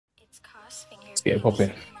Let's get it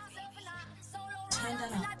popping.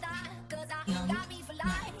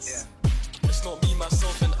 It's not me,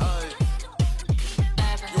 myself, and I.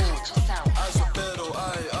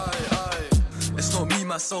 It's not me,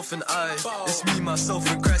 myself, and I. It's me, myself,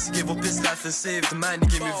 and Christ. He gave up his life and saved the man. He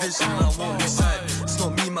gave me vision, and I won't lose sight. It's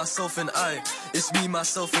not me, myself, and I. It's me,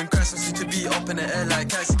 myself, and Christ. I seem to be up in the air like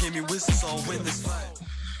Christ. He gave me wisdom, so I'll win this fight.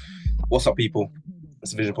 What's up, people?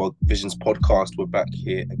 It's the Visions podcast. We're back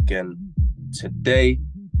here again today.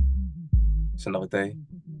 It's another day.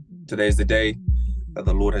 Today is the day that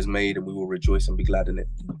the Lord has made, and we will rejoice and be glad in it.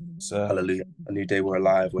 So, hallelujah. A new day, we're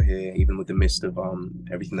alive, we're here, even with the midst of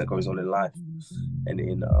everything that goes on in life and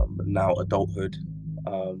in now adulthood.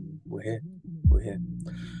 We're here.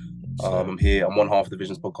 I'm here. I'm one half of the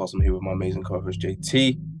Visions podcast. I'm here with my amazing co-host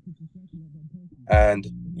JT. And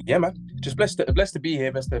yeah, man, just blessed to be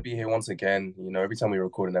here. Blessed to be here once again. You know, every time we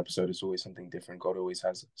record an episode, it's always something different. God always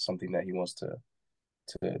has something that He wants to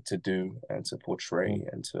do and to portray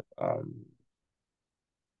and to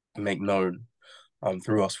make known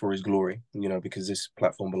through us for His glory. You know, because this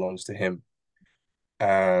platform belongs to Him.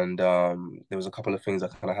 And there was a couple of things I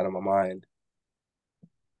kind of had on my mind,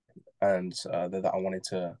 and that I wanted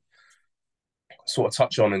to sort of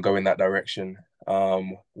touch on and go in that direction.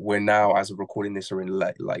 We're now, as of recording this, are in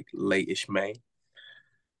late-ish May.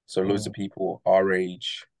 So loads of people our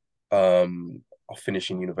age are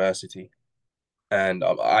finishing university. And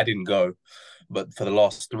I didn't go, but for the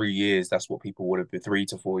last 3 years, that's what people would have been, 3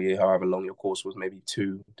 to 4 years, however long your course was, maybe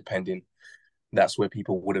 2, depending. That's where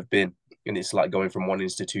people would have been. And it's like going from one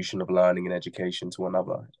institution of learning and education to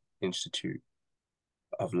another institute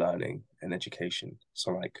of learning and education.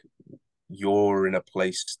 So like you're in a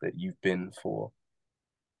place that you've been for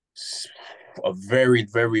a very,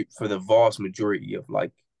 for the vast majority of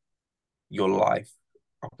like your life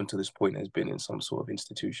up until this point has been in some sort of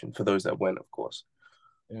institution, for those that went, of course.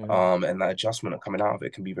 And that adjustment of coming out of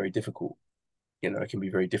it can be very difficult. You know, it can be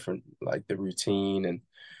very different, like the routine and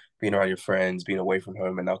being around your friends, being away from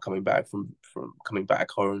home, and now coming back from coming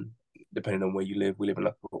back home, depending on where you live. We live in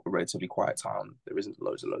like a relatively quiet town. There isn't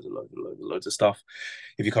loads of stuff.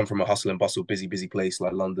 If you come from a hustle and bustle, busy place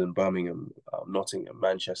like London, Birmingham, Nottingham,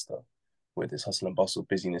 Manchester, where there's hustle and bustle,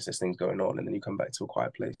 busyness, there's things going on, and then you come back to a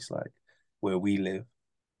quiet place like where we live,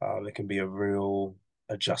 it can be a real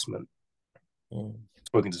adjustment.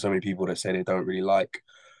 Spoken to so many people that say they don't really like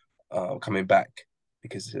coming back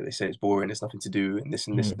because they say it's boring, there's nothing to do, and this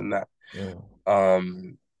and this and that.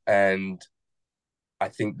 And I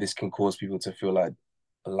think this can cause people to feel like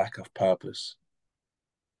a lack of purpose.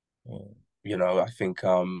 You know, I think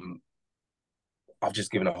I've just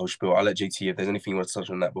given a whole spiel. I'll let JT, if there's anything you want to touch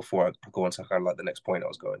on that before I go on to kind of like the next point I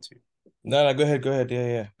was going to. No, go ahead.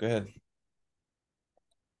 Yeah, go ahead.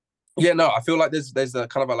 Yeah, no, I feel like there's a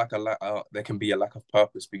kind of there can be a lack of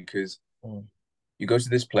purpose because you go to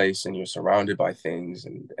this place and you're surrounded by things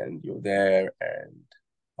and you're there and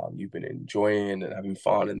you've been enjoying and having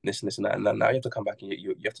fun and this and that, and then now you have to come back and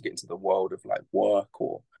you have to get into the world of like work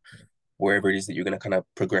or wherever it is that you're going to kind of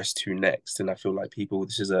progress to next. And I feel like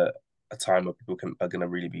this is a time where people are going to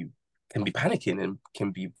really be panicking and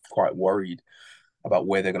can be quite worried about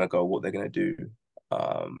where they're going to go, what they're going to do,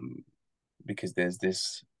 because there's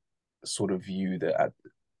this sort of view that at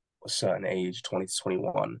a certain age, 20 to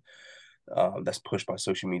 21, that's pushed by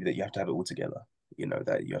social media, that you have to have it all together. You know,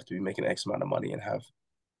 that you have to be making X amount of money and have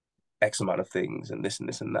X amount of things and this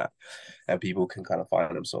and that. And people can kind of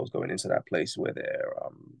find themselves going into that place where they're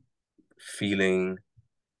feeling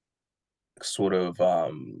sort of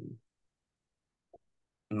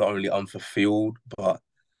not only unfulfilled, but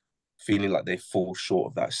feeling like they fall short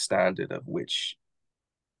of that standard of which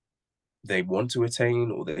they want to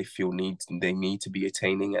attain, or they feel they need to be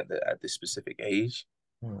attaining at this specific age.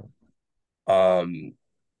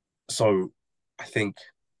 So I think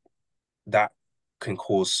that can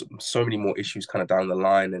cause so many more issues kind of down the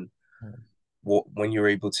line. And when you're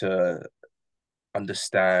able to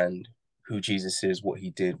understand who Jesus is, what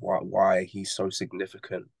He did, why He's so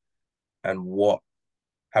significant, and what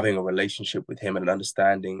having a relationship with Him and an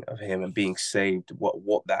understanding of Him and being saved,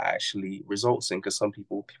 what that actually results in. Because some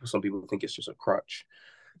people think it's just a crutch.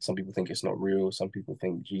 Some people think it's not real. Some people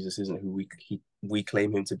think Jesus isn't who we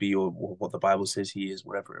claim Him to be, or what the Bible says He is,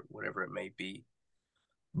 whatever it may be.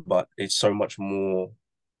 But it's so much more.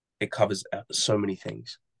 It covers so many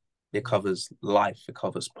things. It covers life. It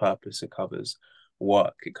covers purpose. It covers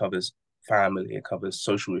work. It covers family. It covers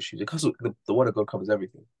social issues. It covers the Word of God covers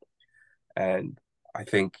everything. And I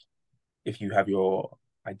think if you have your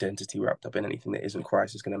identity wrapped up in anything that isn't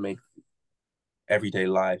Christ, it's going to make everyday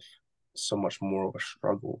life so much more of a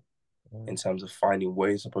struggle. in terms of finding where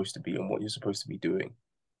you're supposed to be and what you're supposed to be doing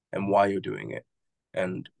and why you're doing it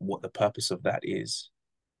and what the purpose of that is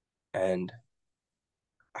and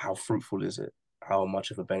how fruitful is it? How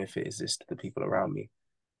much of a benefit is this to the people around me?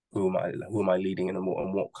 Who am I leading and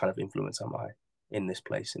what kind of influence am I in this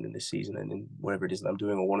place and in this season and in whatever it is that I'm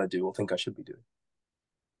doing or want to do or think I should be doing?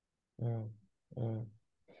 Mm, mm.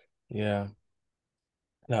 Yeah.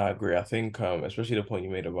 No, I agree. I think especially the point you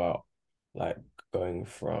made about like going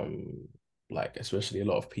from like especially a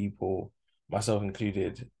lot of people, myself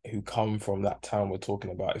included, who come from that town we're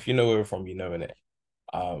talking about. If you know where we're from, you know in it.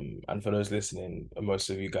 And for those listening, most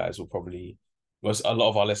of you guys will probably a lot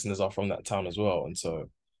of our listeners are from that town as well. And so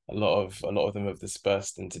a lot of them have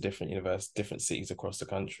dispersed into different universities, different cities across the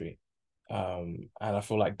country. And I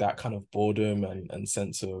feel like that kind of boredom and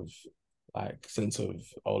sense of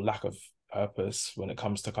or lack of purpose when it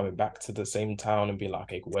comes to coming back to the same town and being like,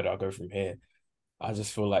 okay, where do I go from here? I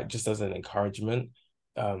just feel like just as an encouragement,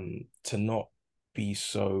 to not be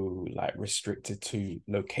so like restricted to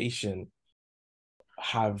location,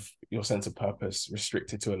 have your sense of purpose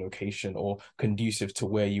restricted to a location or conducive to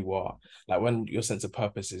where you are. Like when your sense of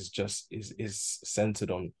purpose is centered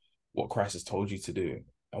on what Christ has told you to do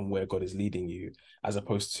and where God is leading you, as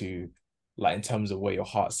opposed to like in terms of where your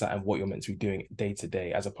heart's at and what you're meant to be doing day to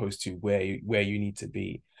day, as opposed to where you need to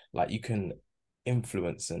be. Like you can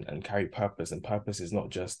influence and carry purpose, and purpose is not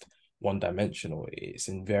just one dimensional. It's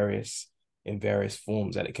in various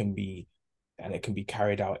forms, and it can be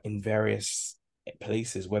carried out in various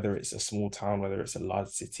places, whether it's a small town, whether it's a large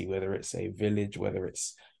city, whether it's a village, whether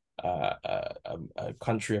it's a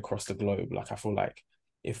country across the globe. Like I feel like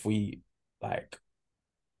if we like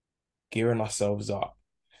gearing ourselves up,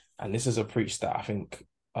 and this is a preach that I think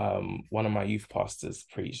one of my youth pastors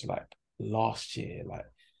preached like last year, like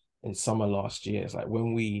in summer last year. It's like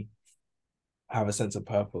when we have a sense of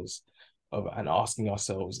purpose and asking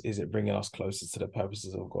ourselves, is it bringing us closer to the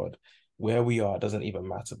purposes of God? Where we are doesn't even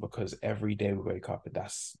matter, because every day we wake up,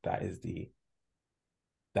 that's the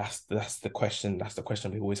question. That's the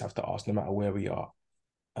question we always have to ask, no matter where we are.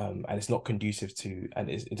 And it's not conducive to, and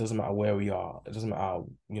it doesn't matter where we are. It doesn't matter,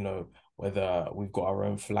 whether we've got our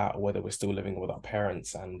own flat or whether we're still living with our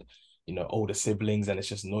parents and, older siblings, and it's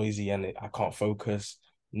just noisy and I can't focus.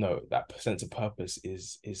 No, that sense of purpose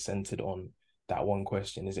is centered on that one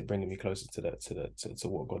question: is it bringing me closer to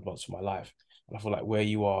what God wants for my life? And I feel like where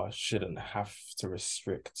you are shouldn't have to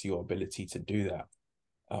restrict your ability to do that.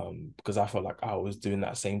 Because I felt like I was doing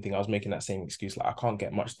that same thing. I was making that same excuse. Like I can't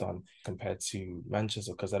get much done compared to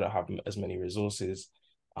Manchester because I don't have as many resources.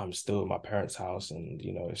 I'm still in my parents' house, and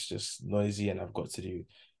it's just noisy, and I've got to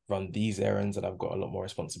run these errands, and I've got a lot more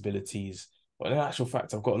responsibilities. But in actual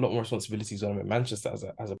fact, I've got a lot more responsibilities when I'm in Manchester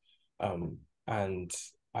and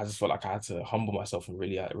I just felt like I had to humble myself and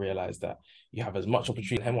really realize that you have as much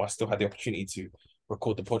opportunity. I still had the opportunity to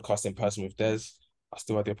record the podcast in person with Des. I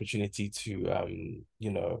still had the opportunity to,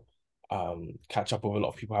 catch up with a lot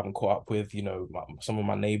of people I haven't caught up with, some of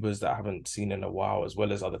my neighbors that I haven't seen in a while, as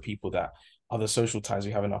well as other social ties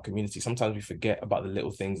we have in our community. Sometimes we forget about the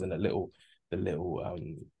little things and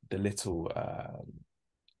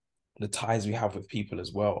the ties we have with people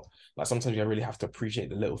as well. Like sometimes you really have to appreciate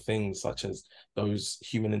the little things, such as those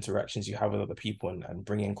human interactions you have with other people, and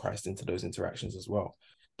bringing Christ into those interactions as well.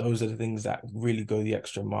 Those are the things that really go the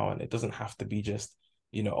extra mile. And it doesn't have to be just,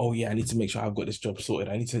 oh yeah, I need to make sure I've got this job sorted.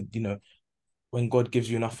 I need to, when God gives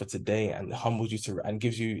you enough for today and humbles you and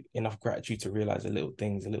gives you enough gratitude to realize the little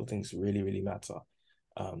things really, really matter.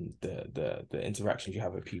 The interactions you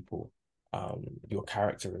have with people, your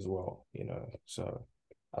character as well, So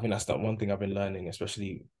I think that's that one thing I've been learning,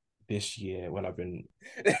 especially this year when I've been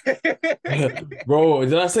bro,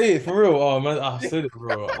 did I say it for real? Oh man, I said it,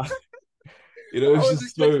 bro. I It's was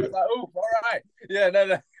just so. expecting it, like, oh, all right. Yeah, no,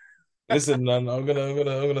 no. Listen, man, I'm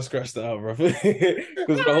gonna scratch that out, bro. Because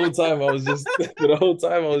the whole time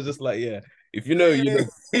I was just like, yeah, if you know, you know.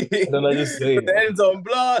 And then I just say But the it. end's on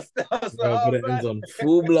blast. I was like, Bro, oh but it man. ends on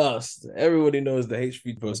full blast. Everybody knows the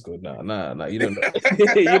HV postcode now. Nah, you don't know.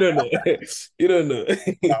 You don't know. You don't know.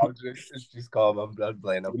 No, it's just calm. I'm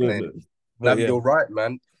playing. I'm You don't playing. know. Now, But but yeah. you're right,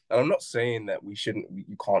 man. And I'm not saying that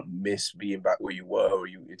you can't miss being back where you were, or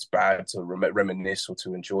it's bad to reminisce or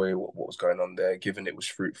to enjoy what was going on there, given it was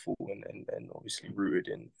fruitful and obviously rooted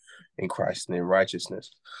in Christ and in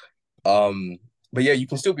righteousness. Um, but yeah, you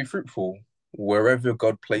can still be fruitful wherever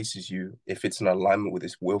God places you if it's in alignment with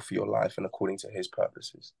His will for your life and according to His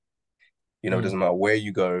purposes. It Mm, doesn't matter where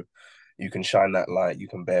you go, you can shine that light, you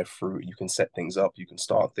can bear fruit, you can set things up, you can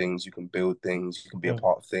start things, you can build things, you can be a mm,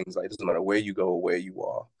 part of things. Like it doesn't matter where you go or where you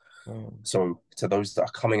are. Mm, So to those that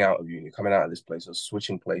are coming out of uni, coming out of this place or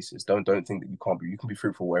switching places, don't think that you can't be. You can be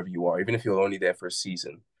fruitful wherever you are, even if you're only there for a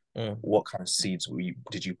season. mm, What kind of seeds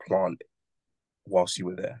did you plant whilst you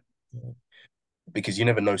were there? mm, Because you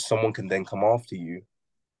never know. Someone can then come after you,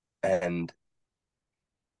 and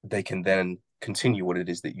they can then continue what it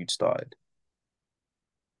is that you'd started.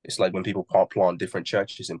 It's like when people plant different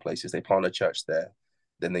churches in places. They plant a church there,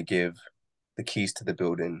 then they give the keys to the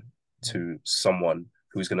building mm, to someone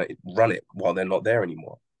who's going to run it while they're not there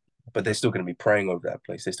anymore. But they're still going to be praying over that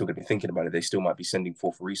place. They're still going to be thinking about it. They still might be sending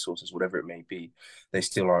forth resources, whatever it may be. They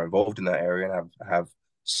still are involved in that area and have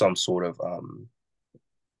some sort of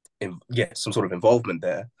some sort of involvement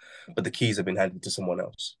there. But the keys have been handed to someone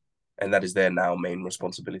else, and that is their now main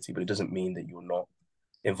responsibility. But it doesn't mean that you're not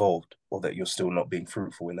involved or that you're still not being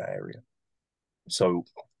fruitful in that area. So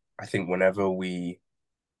I think whenever we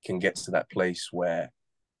can get to that place where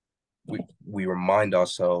we remind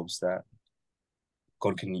ourselves that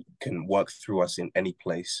God can work through us in any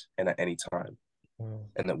place and at any time, mm,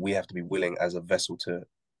 and that we have to be willing as a vessel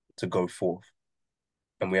to go forth,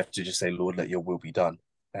 and we have to just say, Lord, let Your will be done.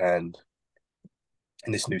 And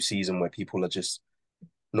in this new season where people are just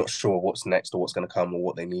not sure what's next or what's going to come or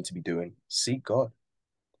what they need to be doing, seek God.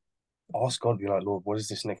 Ask God, be like, Lord, what is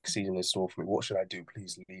this next season in store for me? What should I do?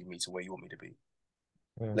 Please lead me to where You want me to be.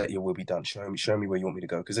 mm, Let Your will be done. Show me where You want me to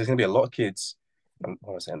go. Because there's going to be a lot of kids, I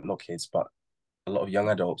want to say not kids, but a lot of young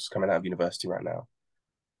adults coming out of university right now,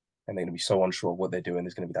 and they're going to be so unsure of what they're doing.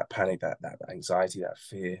 There's going to be that panic, that anxiety, that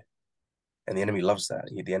fear, and the enemy loves that.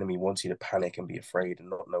 The enemy wants you to panic and be afraid and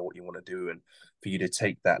not know what you want to do, and for you to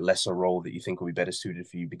take that lesser role that you think will be better suited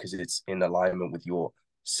for you because it's in alignment with your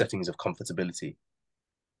settings of comfortability.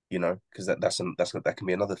 Because that can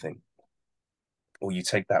be another thing. Or you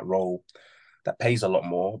take that role that pays a lot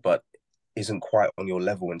more, but isn't quite on your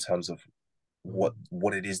level in terms of mm,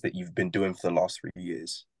 what it is that you've been doing for the last 3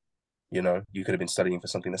 years. You could have been studying for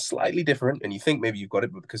something that's slightly different, and you think maybe you've got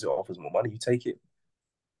it, but because it offers more money, you take it.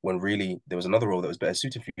 When really there was another role that was better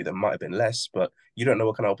suited for you that might have been less, but you don't know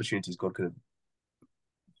what kind of opportunities God could have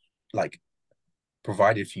like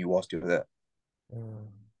provided for you whilst you're there. mm,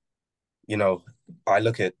 You know, I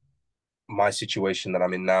look at my situation that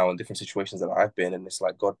I'm in now and different situations that I've been, and it's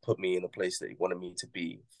like God put me in a place that He wanted me to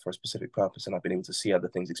be for a specific purpose, and I've been able to see other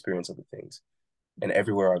things, experience other things, and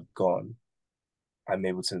everywhere I've gone, I'm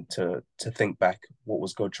able to think back, what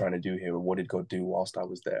was God trying to do here, or what did God do whilst I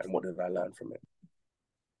was there, and what did I learn from it?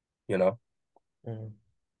 You know? mm.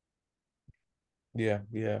 Yeah,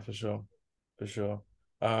 yeah, for sure. For sure.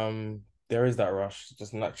 There is that rush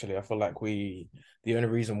just naturally. I feel like the only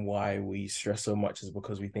reason why we stress so much is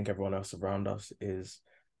because we think everyone else around us is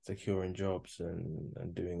securing jobs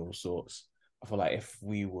and doing all sorts. I feel like if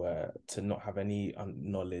we were to not have any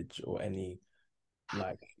knowledge or any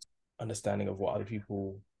like understanding of what other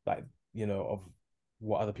people like, of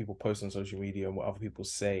what other people post on social media and what other people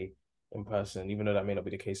say in person, even though that may not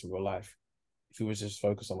be the case in real life, if we were just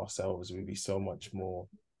focused on ourselves, we'd be so much more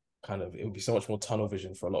it would be so much more tunnel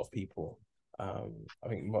vision for a lot of people. I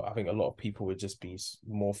think a lot of people would just be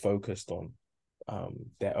more focused on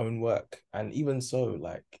their own work, and even so,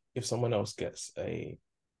 like if someone else gets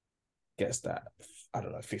that, I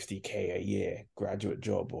don't know, 50K a year graduate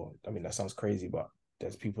job, or I mean that sounds crazy, but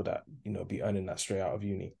there's people that be earning that straight out of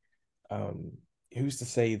uni. Um, who's to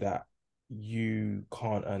say that you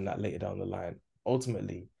can't earn that later down the line?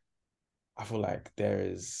 Ultimately, I feel like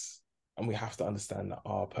and we have to understand that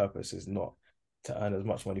our purpose is not to earn as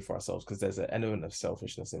much money for ourselves, because there's an element of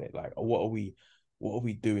selfishness in it. Like, what are we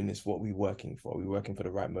doing this? What are we working for? Are we working for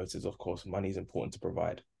the right motives? Of course, money is important to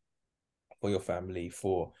provide for your family,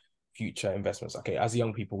 for future investments. Okay, as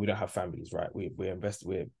young people, we don't have families, right?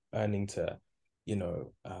 We're earning to, you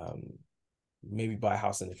know, maybe buy a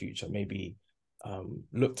house in the future, maybe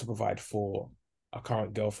look to provide for a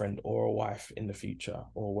current girlfriend or a wife in the future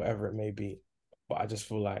or whatever it may be. But I just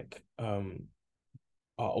feel like our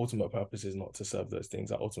ultimate purpose is not to serve those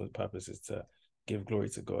things. Our ultimate purpose is to give glory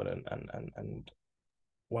to God, and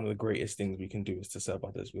one of the greatest things we can do is to serve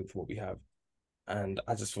others with what we have. And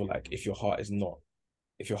I just feel like if your heart is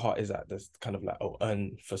at this kind of like, oh,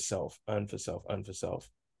 earn for self, earn for self, earn for self,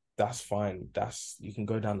 that's fine. You can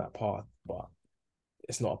go down that path, but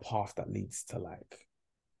it's not a path that leads to like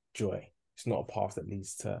joy. It's not a path that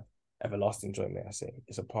leads to everlasting joy, may I say.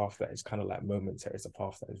 It's a path that is kind of like momentary. It's a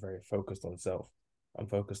path that is very focused on self and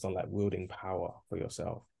focused on like wielding power for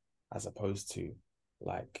yourself, as opposed to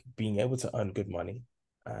like being able to earn good money,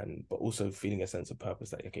 but also feeling a sense of purpose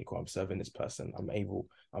that, okay, cool, I'm serving this person,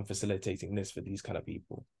 I'm facilitating this for these kind of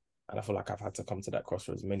people. And I feel like I've had to come to that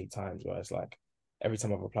crossroads many times where it's like every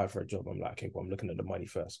time I've applied for a job, I'm like, okay, well, I'm looking at the money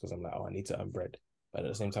first because I'm like, oh, I need to earn bread. But at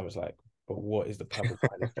the same time, it's like, but what is the purpose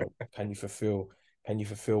behind this job? Can you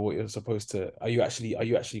fulfill what you're supposed to? Are you actually, have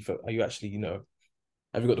you got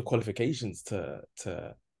the qualifications to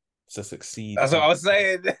succeed That's what and I was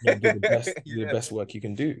saying. do the Yeah. best work you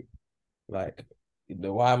can do? Like,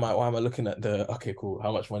 why am I looking at the okay, cool,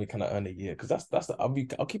 how much money can I earn a year? Because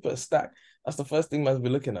I'll keep it a stack. That's the first thing man's be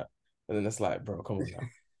looking at. And then it's like, bro, come on now.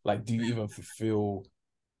 Like, do you even fulfill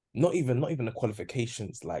not even the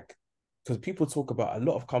qualifications? Like, because people talk about a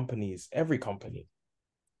lot of companies, every company,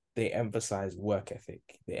 they emphasize work ethic.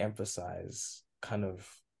 They emphasize kind of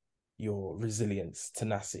your resilience,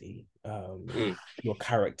 tenacity, Mm. your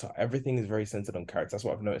character. Everything is very centered on character. That's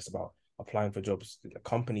what I've noticed about applying for jobs. The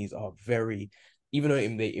companies are very, even though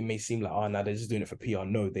it may seem like, oh, now they're just doing it for PR.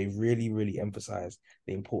 No, they really, really emphasize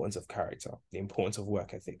the importance of character, the importance of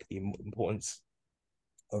work ethic, the importance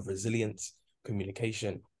of resilience,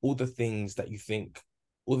 communication, all the things that you think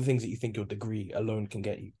your degree alone can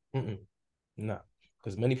get you. Nah,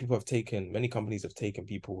 because many companies have taken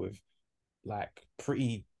people with like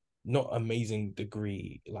pretty not amazing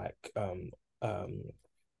um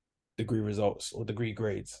degree results or degree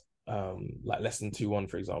grades, like less than 2-1,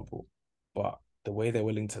 for example. But the way they're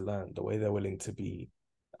willing to learn, the way they're willing to be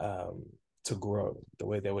um to grow, the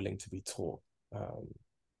way they're willing to be taught, um,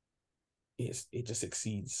 it just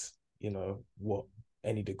exceeds, what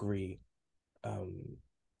any degree um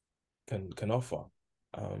can offer.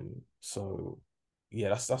 So yeah,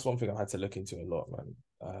 that's one thing I had to look into a lot,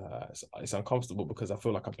 man. It's uncomfortable because I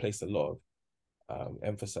feel like I placed a lot of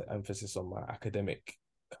emphasis on my academic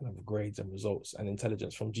kind of grades and results and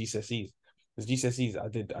intelligence from GCSEs. Because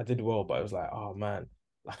GCSEs, I did well, but it was like, oh man,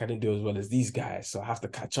 like I didn't do as well as these guys, so I have to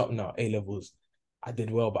catch up now. A levels, I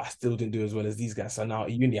did well, but I still didn't do as well as these guys. So now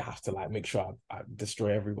uni, I have to like make sure I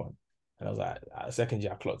destroy everyone. And I was like, second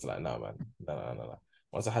year, I clocked like, no, man, no, no, no, no.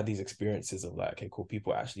 Once I had these experiences of like, okay, cool,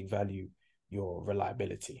 people actually value your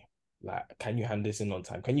reliability. Like, can you hand this in on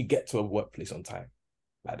time? Can you get to a workplace on time?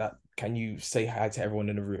 Like that, can you say hi to everyone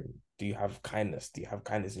in the room? Do you have kindness? Do you have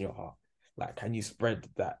kindness in your heart? Like, can you spread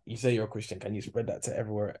that? You say you're a Christian, can you spread that to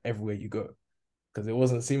everywhere you go? Because it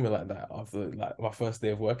wasn't seeming like that after like my first day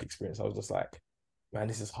of work experience. I was just like, man,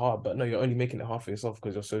 this is hard. But no, you're only making it hard for yourself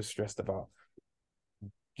because you're so stressed about,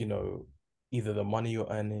 you know, either the money you're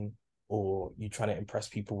earning or you trying to impress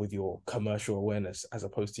people with your commercial awareness as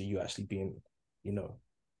opposed to you actually being, you know,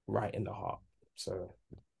 right in the heart. So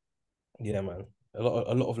yeah, man. A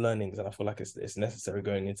lot of learnings, and I feel like it's necessary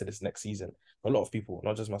going into this next season. For a lot of people,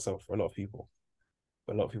 not just myself, for a lot of people.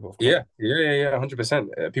 A lot of people have Yeah, clocked. yeah, yeah, yeah,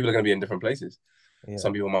 100%. People are going to be in different places. Yeah.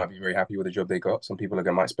 Some people might be very happy with the job they got. Some people are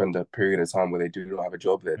going might spend a period of time where they do not have a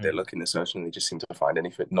job. They're Mm. looking, they're searching, they just seem to find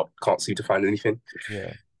anything, not can't seem to find anything.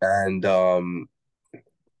 Yeah. And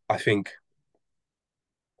I think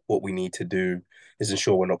what we need to do is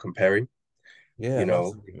ensure we're not comparing. Yeah, You know,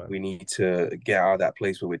 massively, man. we need to get out of that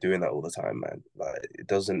place where we're doing that all the time, man. Like it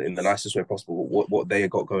doesn't, in the nicest way possible, what they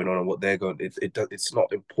got going on and what they're going, it's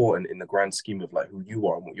not important in the grand scheme of like who you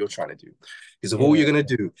are and what you're trying to do. Because if all Yeah. you're gonna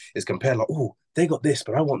do is compare, like, oh, they got this,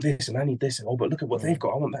 but I want this and I need this, and oh, but look at what they've Mm.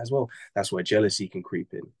 got, I want that as well. That's where jealousy can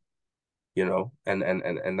creep in,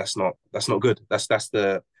 and that's not good. That's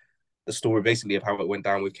the story basically of how it went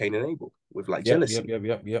down with Cain and Abel, with like Yep, yep, jealousy. yep,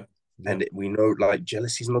 yep, yep, And yep. we know like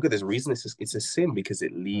jealousy is not good. There's a reason it's a sin because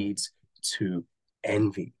it Mm. leads to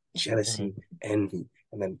envy, jealousy, Mm. envy,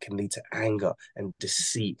 and then can lead to anger and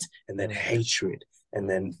deceit, and then Mm. hatred, and Mm.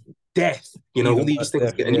 then death. All Even these worse, things.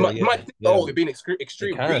 death. And Yeah, you yeah, might think, yeah. oh, it'd been It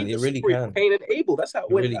extreme. can. Read It the really story of can. Cain and Abel. That's how it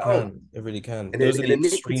It went really down. can. It really can. And Those are in the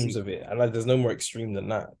extremes iniquity. of it. And like, there's no more extreme than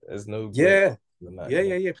that. There's no great Yeah. than that. Yeah,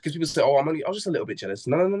 yeah, yeah. Because people say, "Oh, I was just a little bit jealous."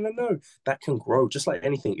 No, no, no, no, no. That can grow, just like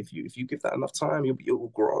anything. If you give that enough time, it will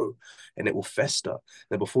grow, and it will fester.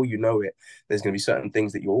 Then before you know it, there's going to be certain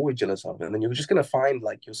things that you're always jealous of, and then you're just going to find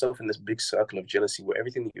like yourself in this big circle of jealousy where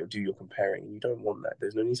everything that you do, you're comparing, and you don't want that.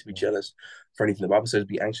 There's no need to be jealous for anything. The Bible says,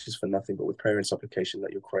 "Be anxious for nothing, but with prayer and supplication,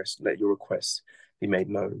 let your requests be made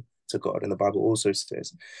known to God." And the Bible also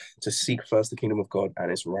says to seek first the kingdom of God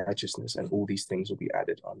and its righteousness, and all these things will be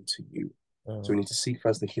added unto you. So we Mm. need to seek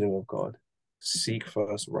first the kingdom of God, seek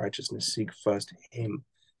first righteousness, seek first Him,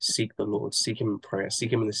 seek the Lord, seek Him in prayer,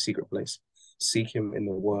 seek Him in the secret place, seek Him in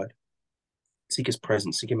the Word, seek His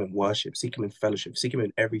presence, seek Him in worship, seek Him in fellowship, seek Him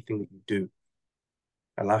in everything that you do.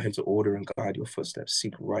 Allow Him to order and guide your footsteps,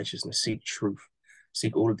 seek righteousness, seek truth,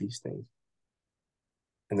 seek all of these things.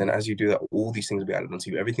 And then as you do that, all these things will be added unto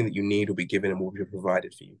you. Everything that you need will be given and will be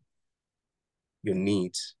provided for you. Your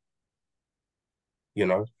needs, you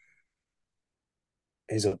know,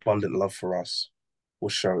 His abundant love for us.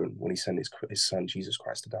 was shown when he sent his son, Jesus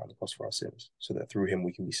Christ, to die on the cross for our sins, so that through him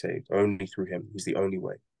we can be saved. Only through him. He's the only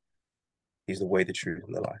way. He's the way, the truth,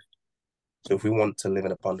 and the life. So if we want to live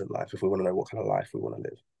an abundant life, if we want to know what kind of life we want to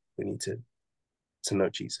live, we need to know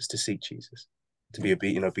Jesus, to seek Jesus, to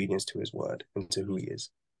be in obedience to his word and to who he is,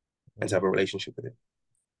 and to have a relationship with him.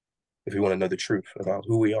 If we want to know the truth about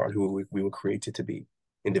who we are and who we were created to be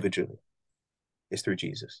individually, it's through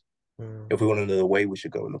Jesus. If we want to know the way we should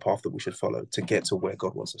go and the path that we should follow to get to where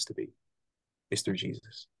God wants us to be, it's through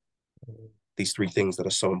Jesus. These three things that are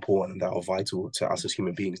so important and that are vital to us as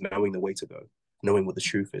human beings: knowing the way to go, knowing what the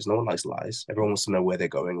truth is. No one likes lies. Everyone wants to know where they're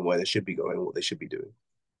going and where they should be going and what they should be doing.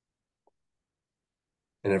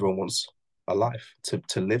 And everyone wants a life, to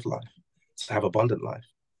live life, to have abundant life,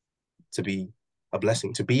 to be a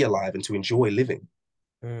blessing, to be alive and to enjoy living.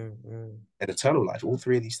 And eternal life. All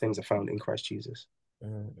three of these things are found in Christ Jesus.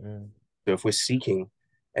 So if we're seeking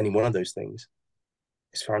any one of those things,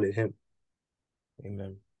 it's found in him.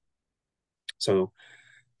 Amen. So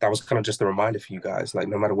that was kind of just a reminder for you guys, like,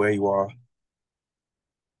 no matter where you are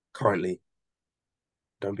currently,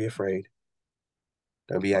 don't be afraid.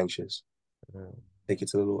 Don't be anxious. Take it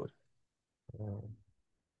to the Lord.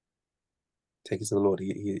 Take it to the Lord.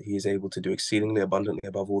 He is able to do exceedingly abundantly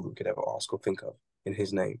above all that we could ever ask or think of in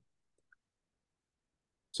his name.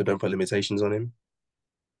 So don't put limitations on him.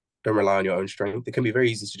 Don't rely on your own strength. It can be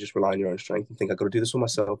very easy to just rely on your own strength and think, I got to do this for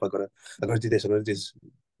myself. I got to do this. I got to do this.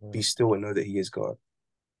 Be still and know that he is God.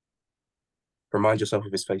 Remind yourself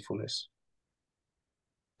of his faithfulness.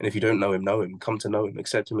 And if you don't know him, come to know him,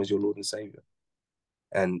 accept him as your Lord and Savior,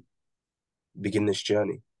 and begin this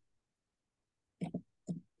journey.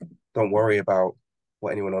 Don't worry about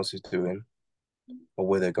what anyone else is doing or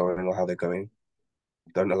where they're going or how they're going.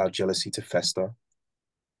 Don't allow jealousy to fester.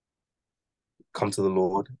 Come to the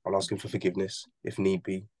Lord and ask him for forgiveness if need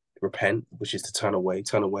be. Repent, which is to turn away.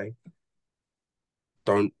 Turn away.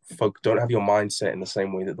 Don't have your mind set in the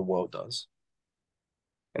same way that the world does.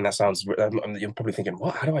 And that sounds, you're probably thinking,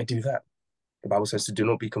 what? How do I do that? The Bible says to do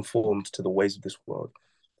not be conformed to the ways of this world,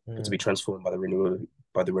 but to be transformed by the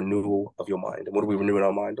renewal of your mind. And what are we renewing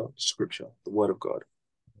our mind on? Scripture, the word of God.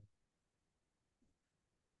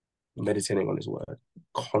 Meditating on his word,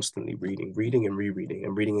 constantly reading and rereading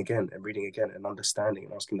and reading again and understanding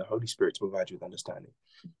and asking the Holy Spirit to provide you with understanding.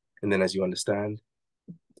 And then as you understand,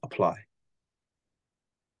 apply.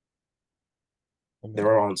 There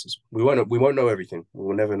are answers. We won't know everything. We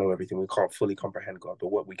will never know everything. We can't fully comprehend God,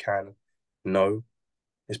 but what we can know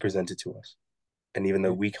is presented to us. And even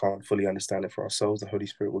though we can't fully understand it for ourselves, the Holy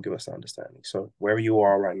Spirit will give us that understanding. So wherever you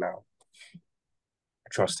are right now,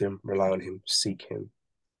 trust him, rely on him, seek him.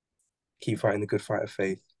 Keep fighting the good fight of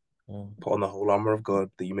faith. Put on the whole armor of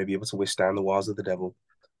God that you may be able to withstand the wiles of the devil.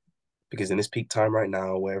 Because in this peak time right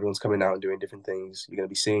now, where everyone's coming out and doing different things, you're going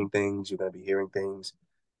to be seeing things, you're going to be hearing things.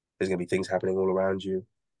 There's going to be things happening all around you.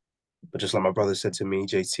 But just like my brother said to me,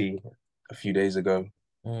 JT, a few days ago,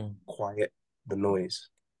 quiet the noise.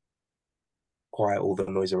 Quiet all the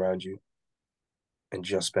noise around you and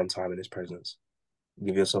just spend time in his presence.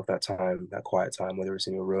 Give yourself that time, that quiet time, whether it's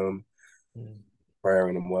in your room, prayer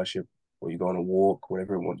and in worship, or you go on a walk,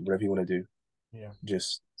 whatever you want to do. Yeah.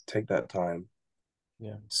 Just take that time.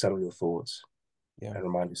 Yeah. Settle your thoughts. Yeah. And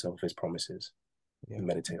remind yourself of his promises. Yeah. And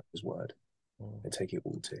meditate on his word. And take it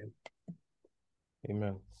all to him.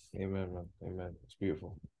 Amen. Amen, man. Amen. It's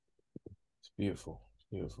beautiful. It's beautiful. It's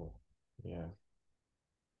beautiful. Yeah.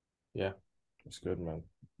 Yeah. It's good, man.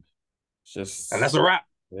 It's just, and that's a wrap.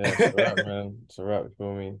 Yeah, it's a wrap, man. It's a wrap. You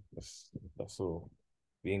feel me? That's all.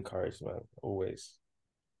 Be encouraged, man. Always.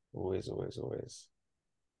 Always, always, always.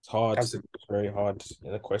 It's hard. Absolutely. It's very hard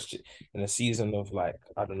in a season of, like,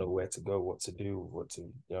 I don't know where to go, what to do, you know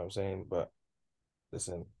what I'm saying? But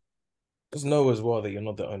listen, just know as well that you're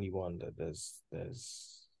not the only one, that there's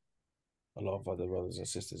a lot of other brothers and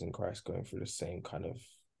sisters in Christ going through the same kind of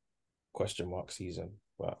question mark season.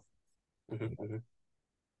 But through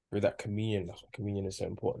that communion, that's why communion is so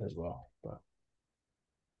important as well. But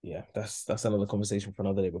yeah, that's another conversation for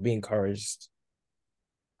another day. But be encouraged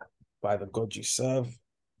by the God you serve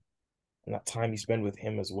and that time you spend with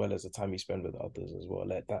him, as well as the time you spend with others as well.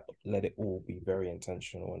 Let it all be very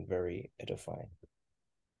intentional and very edifying.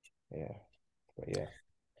 Yeah. But yeah.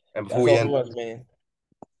 And before we end, man.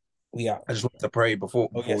 We out. I just want to pray before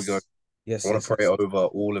we go. Yes. I want to pray over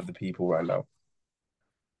all of the people right now.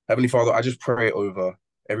 Heavenly Father, I just pray over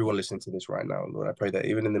everyone listening to this right now, Lord. I pray that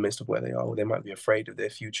even in the midst of where they are, they might be afraid of their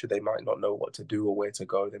future. They might not know what to do or where to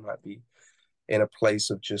go. They might be in a place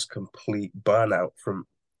of just complete burnout from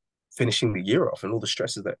finishing the year off and all the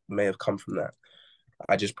stresses that may have come from that.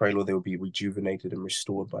 I just pray, Lord, they will be rejuvenated and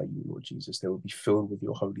restored by you, Lord Jesus. They will be filled with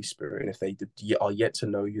your Holy Spirit. And if they are yet to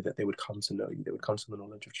know you, that they would come to know you. They would come to the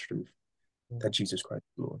knowledge of truth, that Jesus Christ,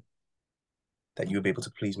 Lord. That you would be able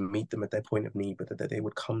to please meet them at their point of need, but that they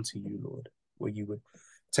would come to you, Lord, where you would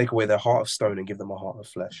take away their heart of stone and give them a heart of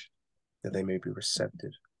flesh, that they may be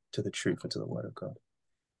receptive to the truth and to the word of God.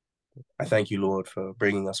 I thank you, Lord, for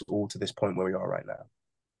bringing us all to this point where we are right now.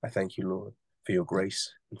 I thank you, Lord, for your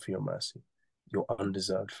grace and for your mercy, your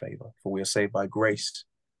undeserved favor. For we are saved by grace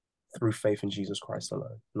through faith in Jesus Christ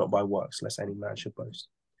alone, not by works, lest any man should boast.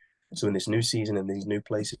 So in this new season, in these new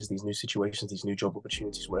places, these new situations, these new job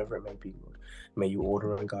opportunities, whatever it may be, Lord, may you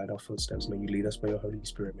order and guide our footsteps. May you lead us by your Holy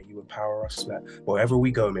Spirit. May you empower us that wherever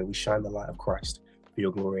we go, may we shine the light of Christ for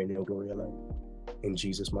your glory and your glory alone. In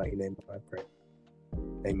Jesus' mighty name, I pray.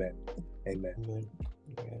 Amen. Amen. Amen.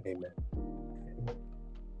 Amen.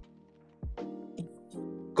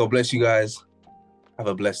 God bless you guys. Have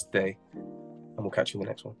a blessed day, and we'll catch you in the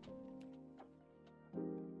next one.